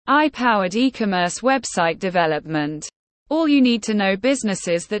AI-powered e-commerce website development. All you need to know.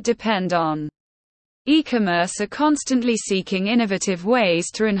 Businesses that depend on e-commerce are constantly seeking innovative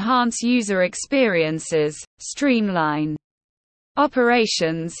ways to enhance user experiences, streamline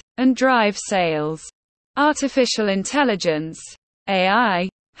operations, and drive sales. Artificial intelligence, AI,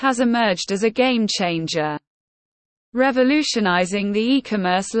 has emerged as a game changer, revolutionizing the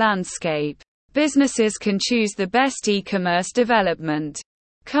e-commerce landscape. Businesses can choose the best e-commerce development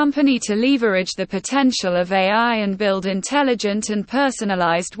company to leverage the potential of AI and build intelligent and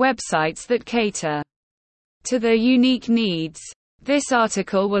personalized websites that cater to their unique needs. This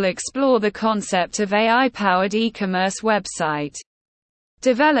article will explore the concept of AI-powered e-commerce website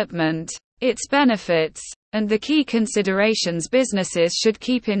development, its benefits, and the key considerations businesses should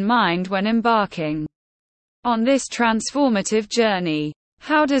keep in mind when embarking on this transformative journey.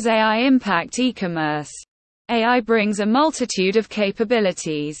 How does AI impact e-commerce? AI brings a multitude of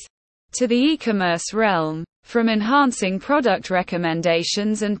capabilities to the e-commerce realm, from enhancing product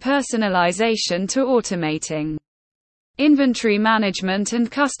recommendations and personalization to automating inventory management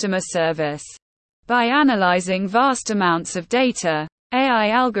and customer service. By analyzing vast amounts of data,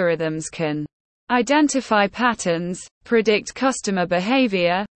 AI algorithms can identify patterns, predict customer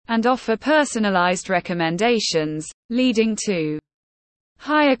behavior, and offer personalized recommendations, leading to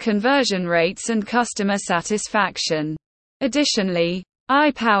higher conversion rates and customer satisfaction. Additionally,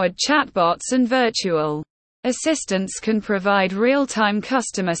 AI-powered chatbots and virtual assistants can provide real-time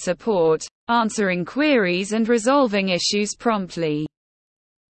customer support, answering queries and resolving issues promptly.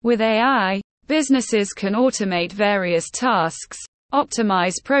 With AI, businesses can automate various tasks,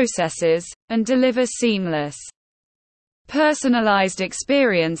 optimize processes, and deliver seamless, personalized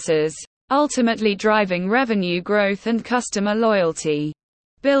experiences, ultimately driving revenue growth and customer loyalty.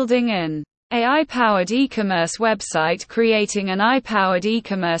 Building an AI-powered e-commerce website. Creating an AI-powered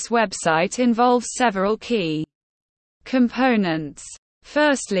e-commerce website involves several key components.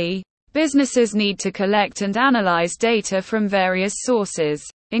 Firstly, businesses need to collect and analyze data from various sources,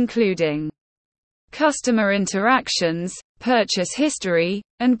 including customer interactions, purchase history,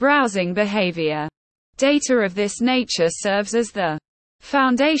 and browsing behavior. Data of this nature serves as the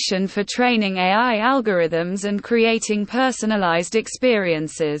foundation for training AI algorithms and creating personalized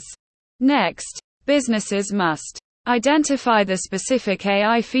experiences. Next, businesses must identify the specific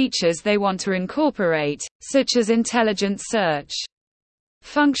AI features they want to incorporate, such as intelligent search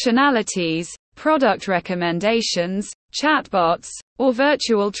functionalities, product recommendations, chatbots, or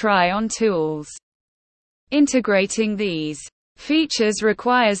virtual try-on tools. Integrating these features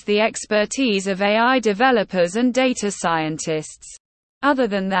requires the expertise of AI developers and data scientists. Other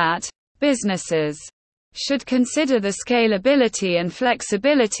than that, businesses should consider the scalability and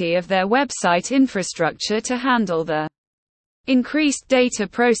flexibility of their website infrastructure to handle the increased data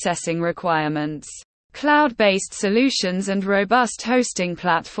processing requirements. Cloud-based solutions and robust hosting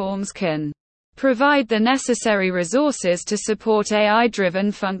platforms can provide the necessary resources to support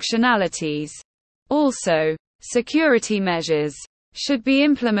AI-driven functionalities. Also, security measures should be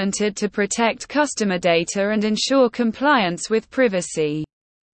implemented to protect customer data and ensure compliance with privacy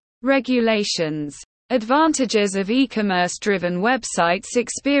regulations. Advantages of e-commerce-driven websites.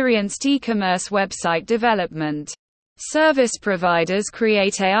 Experienced e-commerce website development. Service providers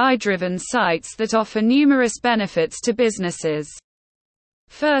create AI-driven sites that offer numerous benefits to businesses.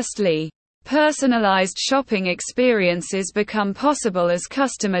 Firstly, personalized shopping experiences become possible as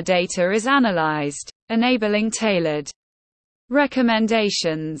customer data is analyzed, enabling tailored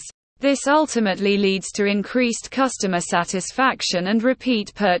recommendations. This ultimately leads to increased customer satisfaction and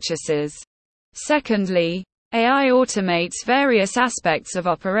repeat purchases. Secondly, AI automates various aspects of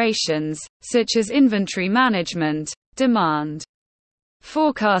operations, such as inventory management, demand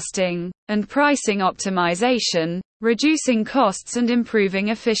forecasting, and pricing optimization, reducing costs and improving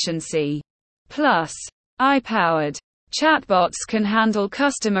efficiency. Plus, AI-powered chatbots can handle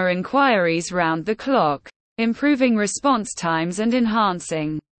customer inquiries round the clock, improving response times and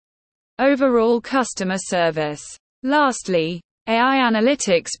enhancing overall customer service. Lastly, AI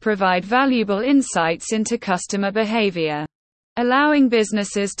analytics provide valuable insights into customer behavior, allowing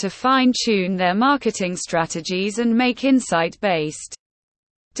businesses to fine-tune their marketing strategies and make insight-based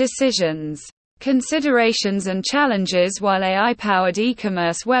decisions. Considerations and challenges. While AI-powered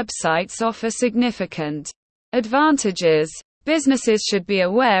e-commerce websites offer significant advantages, businesses should be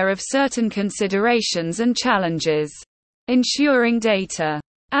aware of certain considerations and challenges. Ensuring data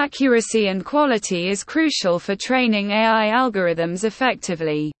accuracy and quality is crucial for training AI algorithms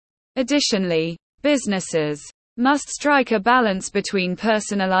effectively. Additionally, businesses must strike a balance between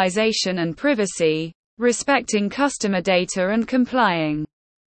personalization and privacy, respecting customer data and complying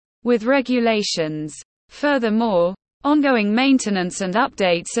with regulations. Furthermore, ongoing maintenance and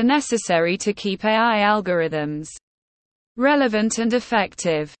updates are necessary to keep AI algorithms relevant and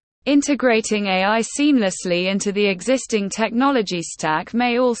effective. Integrating AI seamlessly into the existing technology stack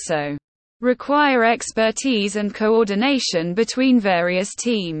may also require expertise and coordination between various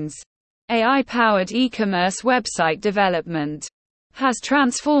teams. AI-powered e-commerce website development has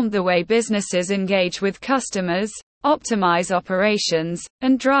transformed the way businesses engage with customers, optimize operations,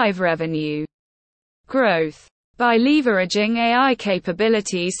 and drive revenue growth. By leveraging AI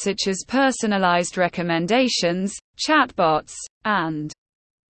capabilities such as personalized recommendations, chatbots, and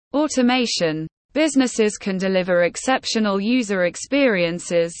automation, businesses can deliver exceptional user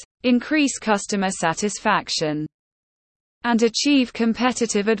experiences, increase customer satisfaction, and achieve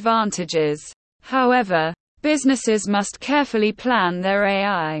competitive advantages. However, businesses must carefully plan their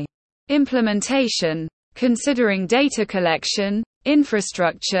AI implementation, considering data collection,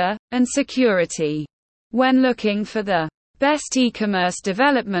 infrastructure, and security. When looking for the best e-commerce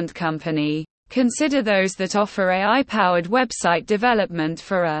development company, consider those that offer AI-powered website development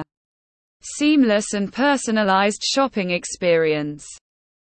for a seamless and personalized shopping experience.